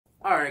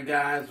Alright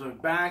guys, we're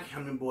back.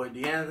 I'm your boy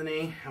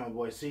D'Anthony. I'm my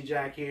boy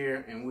C-Jack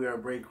here, and we are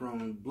Break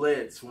Room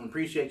Blitz. We want to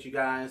appreciate you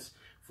guys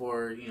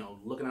for,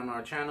 looking on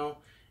our channel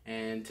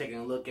and taking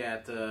a look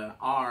at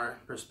our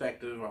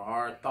perspective or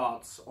our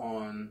thoughts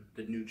on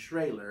the new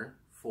trailer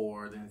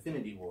for the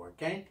Infinity War,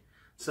 okay?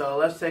 So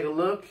let's take a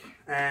look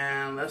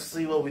and let's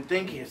see what we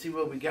think here, see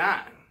what we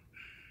got.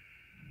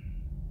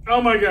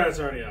 Oh my god, it's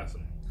already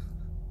awesome.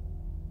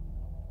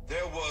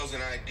 There was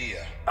an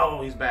idea.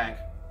 Oh, he's back.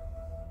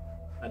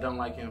 I don't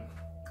like him.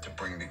 To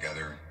bring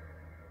together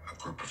a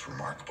group of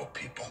remarkable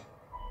people.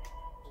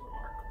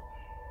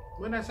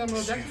 Wasn't that Samuel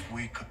See Jackson? if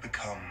we could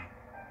become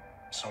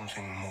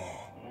something more.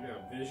 We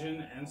got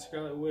Vision and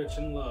Scarlet Witch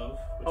in love.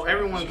 Oh,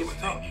 everyone So gets when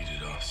to talk. they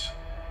needed us,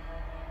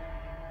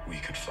 we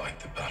could fight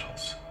the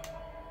battles.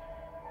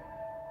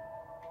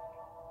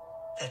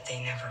 That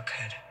they never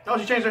could. Oh,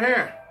 she changed her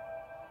hair.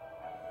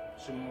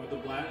 She went with the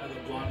blonde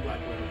Black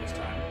Widow this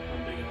time.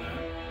 I'm digging that.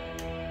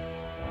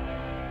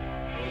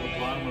 Oh, the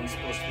blonde one's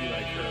supposed to be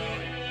like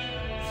her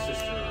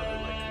sister or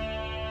like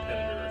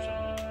competitor or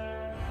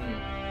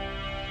something.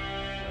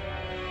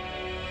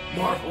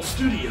 Marvel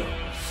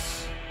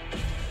Studios.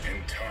 In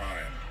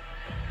time,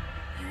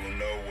 you will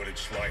know what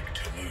it's like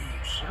to lose.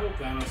 I hope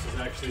Thanos is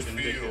actually Feel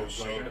vindictive.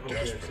 so Like, I hope he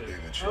desperately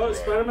actually... that you're Oh, right.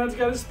 Spider-Man's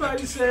got his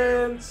Spidey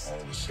sense. All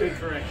the same. Good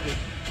corrected.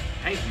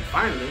 Thank you,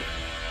 finally.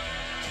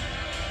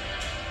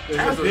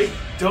 There's a big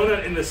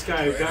donut in the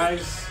sky,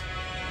 guys.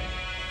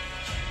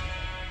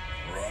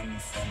 Run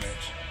from it.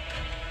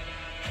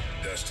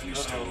 Destiny's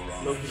still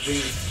around. Loki's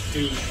being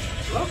a dude.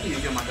 Loki, you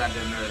get my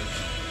goddamn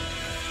nerves.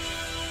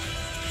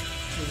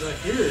 He's like,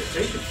 here,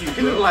 take the cube,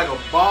 He looks like a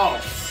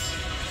boss.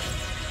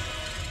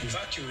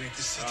 Evacuate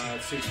the city.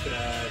 It suits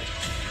bad.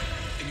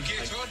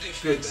 Engage our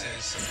good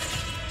defenses.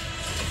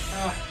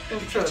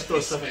 Don't try to throw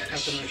stuff at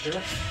Captain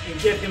America. And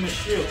get him a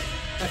shield.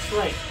 That's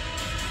right.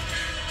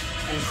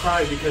 And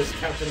cry because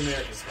Captain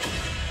America's home.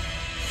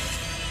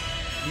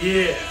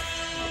 Yeah.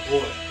 My boy.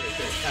 Right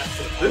there,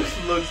 Captain. This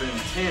looks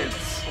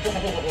intense.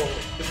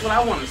 This is what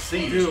I want to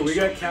see. Dude, we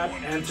got Cap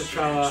and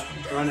T'Challa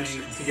running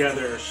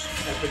together.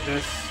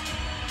 Epicness.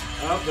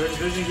 Oh, there's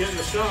Vision getting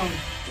the stone.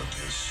 But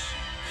this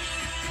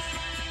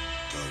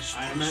does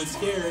Iron put a Man's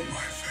smile scared. on my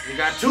face. You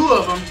got two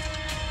of them.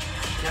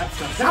 Cap's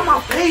not Get out my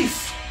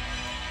face.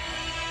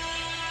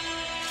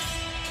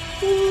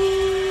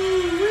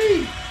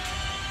 Ooh-wee.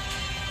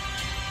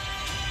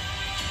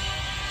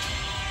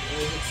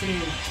 There's a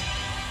team.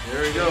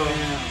 There we go.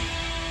 Damn.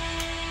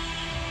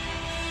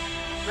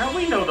 Now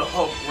we know the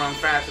Hulk run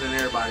faster than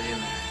everybody in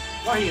there.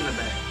 Why he in the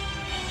back?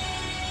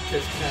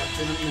 Because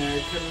Captain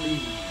America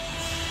leads.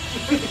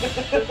 Who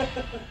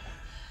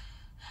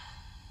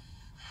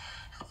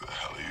the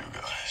hell are you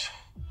guys?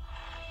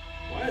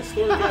 Why has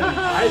Thor got an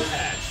eye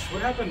patch?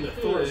 What happened to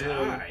Thor's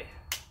hell? eye?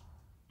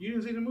 You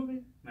didn't see the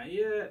movie? Not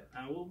yet.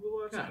 I will be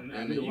watching. God, I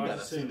man, need to you watch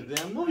gotta it see soon. the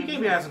damn movie. You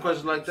can't be asking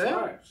questions like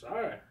that.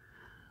 Sorry.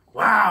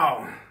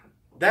 Wow.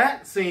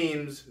 That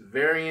seems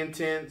very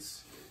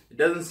intense. It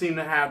doesn't seem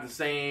to have the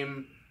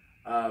same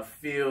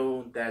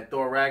feel that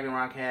Thor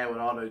Ragnarok had with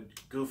all the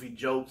goofy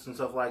jokes and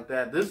stuff like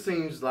that. This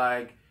seems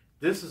like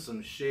this is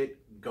some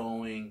shit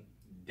going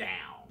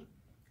down.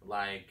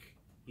 Like,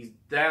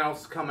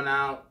 Thanos coming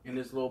out in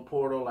this little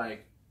portal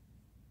like,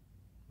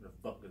 where the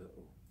fuck is it?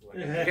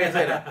 I can't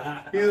say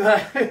that. He's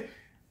like,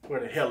 where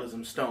the hell is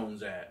them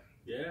stones at?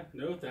 Yeah,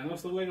 no,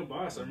 Thanos looked like a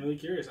boss. I'm really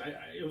curious.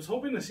 I was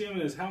hoping to see him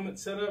in his helmet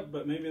setup,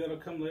 but maybe that'll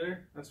come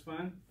later. That's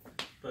fine.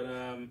 But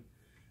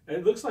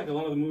it looks like a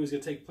lot of the movies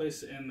that take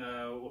place in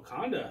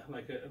Wakanda.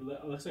 Like it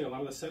looks like a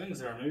lot of the settings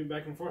there are maybe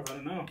back and forth. I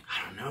don't know.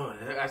 I don't know.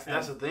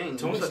 That's the thing.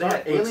 Tony So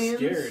Stark they had looks aliens.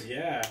 scared.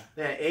 Yeah.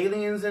 They had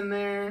aliens in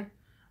there,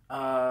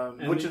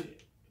 which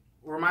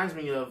reminds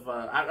me of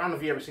I don't know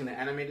if you ever seen the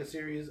animated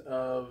series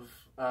of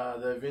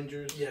the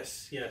Avengers.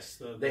 Yes.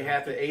 They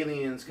had the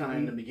aliens kind of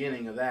in the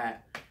beginning of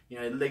that.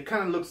 They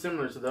kind of look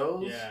similar to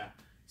those. Yeah.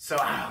 So,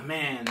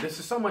 man, this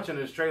is so much in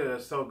this trailer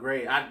that's so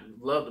great. I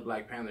love the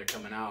Black Panther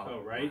coming out.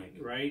 Oh,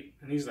 right.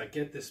 And he's like,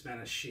 get this man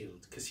a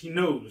shield. Because he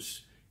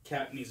knows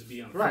Cap needs to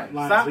be on the Right.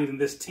 front lines leading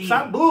this team.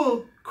 Stop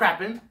bull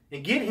crapping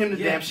and get him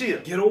the damn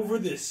shield. Get over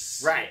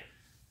this. Right.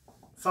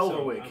 It's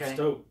over with, okay?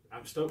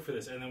 I'm stoked for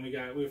this. And then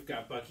we've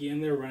got Bucky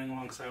in there running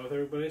alongside with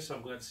everybody, so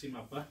I'm glad to see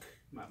my Buck,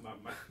 my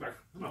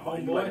You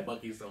homeboy. like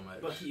Bucky so much.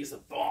 Bucky is a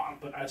bomb,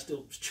 but I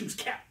still choose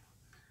Cap.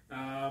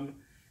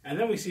 And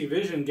then we see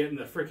Vision getting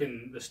the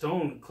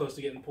stone close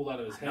to getting pulled out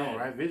of his head. No,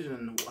 right?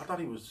 Vision, I thought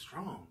he was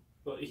strong.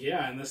 But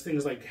yeah, and this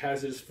thing's like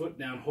has his foot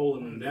down,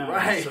 holding him down.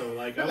 Right. So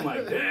like I'm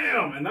like,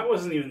 damn, and that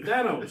wasn't even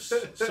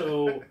Thanos.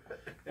 So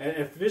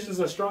if Vision's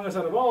the strongest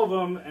out of all of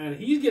them, and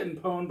he's getting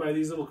pwned by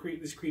these little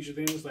these creature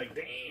things, like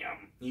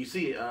damn. You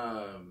see,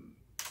 not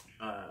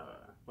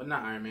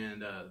Iron Man,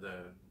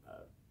 the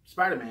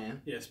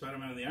Spider-Man. Yeah,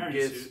 Spider-Man in the Iron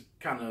gets Suit.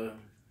 kind of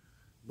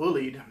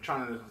bullied. I'm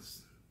trying to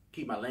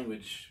keep my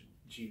language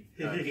PG.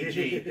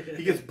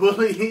 He gets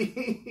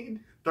bullied,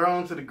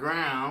 thrown to the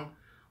ground.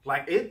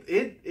 Like it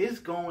is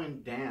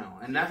going down,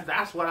 and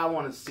that's what I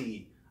want to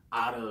see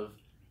out of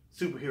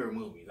superhero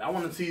movies. I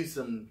want to see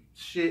some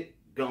shit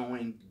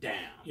going down.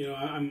 You know,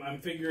 I'm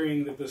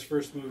figuring that this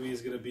first movie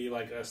is going to be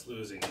like us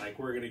losing. Like,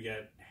 we're going to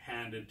get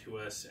handed to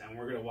us, and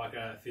we're going to walk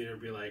out of the theater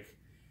and be like,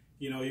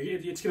 you know,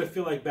 it's going to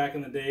feel like back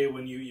in the day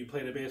when you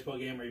played a baseball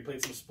game or you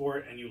played some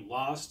sport and you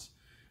lost,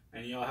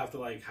 and you all have to,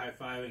 like,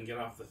 high-five and get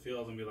off the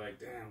field and be like,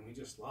 damn, we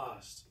just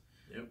lost.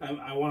 Yep.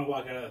 I want to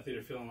walk out of the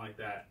theater feeling like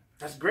that.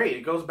 That's great.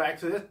 It goes back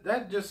to this.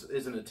 That just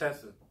isn't a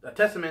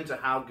testament to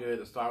how good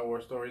the Star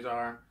Wars stories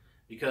are,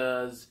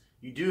 because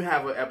you do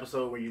have an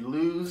episode where you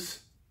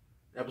lose.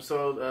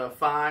 Episode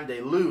 5, they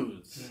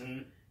lose. Mm-hmm.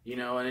 You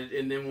know,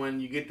 and then when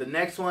you get the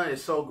next one,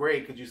 it's so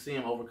great because you see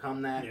them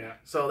overcome that. Yeah.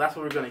 So that's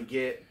what we're going to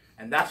get.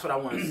 And that's what I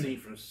want to see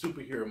from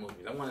superhero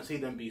movies. I want to see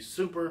them be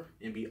super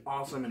and be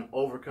awesome and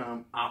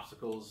overcome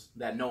obstacles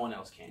that no one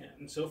else can. Yeah,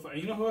 and so far,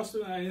 you know who else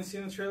I didn't see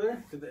in the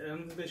trailer? I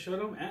don't think they showed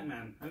him?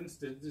 Ant-Man.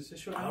 Did they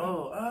show Ant-Man?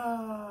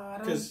 I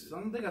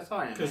don't think I saw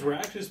Ant-Man. Because we're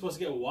actually supposed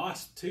to get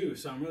Wasp too,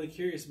 so I'm really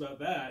curious about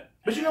that.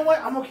 But you know what?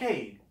 I'm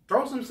okay.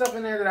 Throw some stuff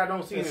in there that I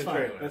don't see in the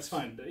trailer. That's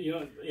fine. You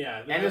know,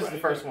 yeah. And it's the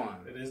first one.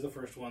 It is the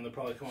first one. They'll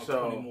probably come up with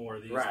 20 more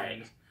of these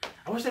things.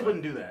 I wish they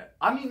wouldn't do that.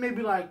 I mean,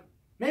 maybe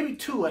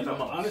 2 at the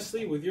most.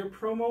 Honestly, with your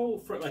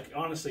promo,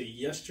 honestly,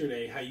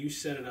 yesterday, how you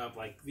set it up,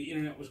 like, the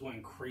internet was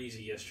going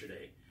crazy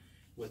yesterday.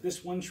 With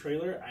this one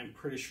trailer, I'm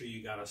pretty sure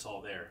you got us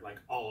all there. Like,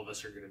 all of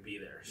us are going to be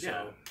there.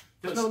 So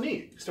there's no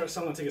need. Start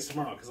selling tickets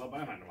tomorrow, because I'll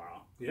buy mine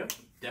tomorrow. Yep,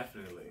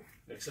 definitely.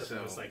 Except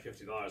if it's like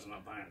 $50, I'm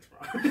not buying it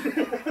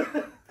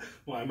tomorrow.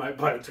 Well, I might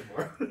buy it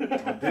tomorrow.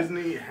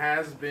 Disney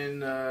has been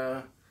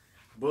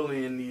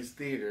bullying these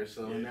theaters,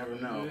 so you never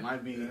know. It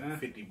might be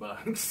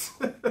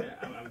 $50.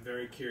 I'm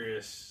very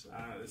curious.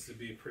 This would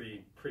be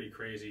pretty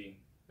crazy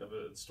of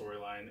a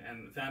storyline,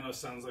 and Thanos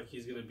sounds like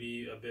he's going to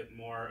be a bit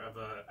more of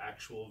a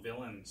actual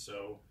villain.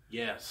 So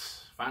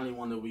yes, finally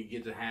one that we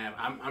get to have.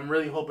 I'm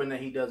really hoping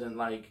that he doesn't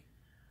like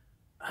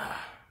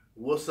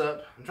wuss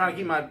up. I'm trying to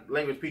keep my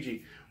language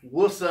PG.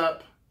 Wuss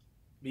up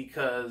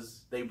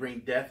because they bring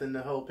death in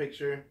the whole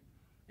picture.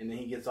 And then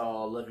he gets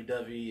all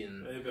lovey-dovey,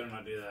 and they better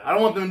not do that. I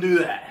don't want them to do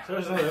that. So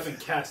they haven't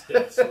cast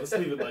death, so let's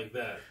leave it like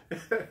that.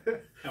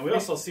 And we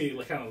also see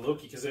like kind of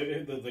Loki, because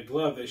the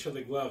glove, they show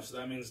the glove, so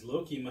that means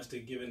Loki must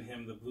have given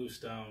him the blue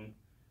stone.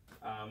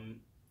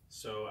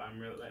 So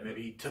I'm really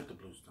maybe he took the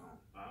blue stone.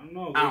 I don't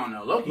know. I don't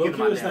know. Loki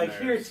was like,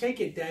 "Here,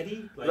 take it,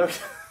 Daddy." Like,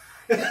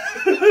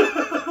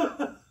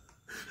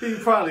 he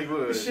probably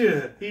would.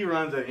 Sure. He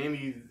runs at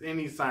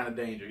any sign of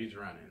danger. He's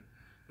running.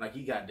 Like,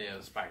 he got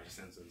their spider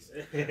senses.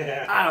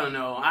 I don't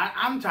know.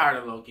 I'm tired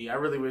of Loki. I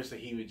really wish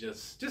that he would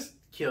just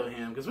kill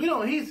him. Because we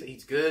don't...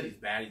 He's good. He's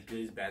bad. He's good.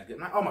 He's bad. He's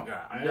good. Oh, my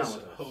God. I'm done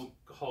with this.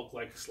 Hulk,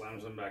 like,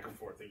 slams him back and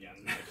forth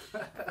again.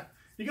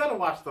 You got to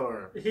watch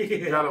Thor.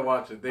 You got to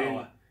watch it.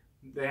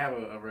 They have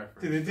a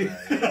reference. You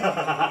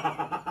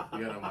got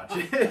to watch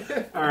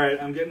it. All right.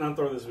 I'm getting on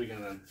Thor this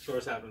weekend, then.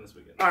 Thor's happening this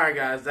weekend. All right,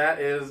 guys. That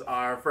is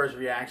our first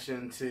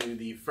reaction to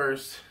the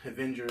first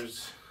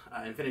Avengers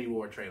Infinity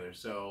War trailer.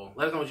 So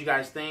let us know what you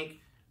guys think.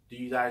 Do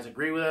you guys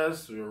agree with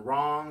us? We were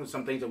wrong.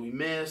 Some things that we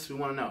missed. We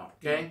want to know.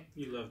 Okay?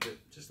 You loved it,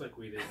 just like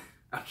we did.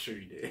 I'm sure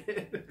you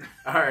did.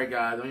 All right,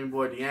 guys. I'm your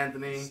boy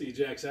D'Anthony.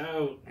 C-Jack's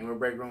out. And we're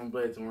Break Room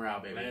Blitz, and we're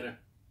out, baby. Later.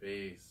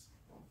 Peace.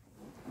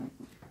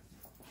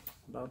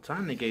 About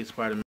time they gave Spider-Man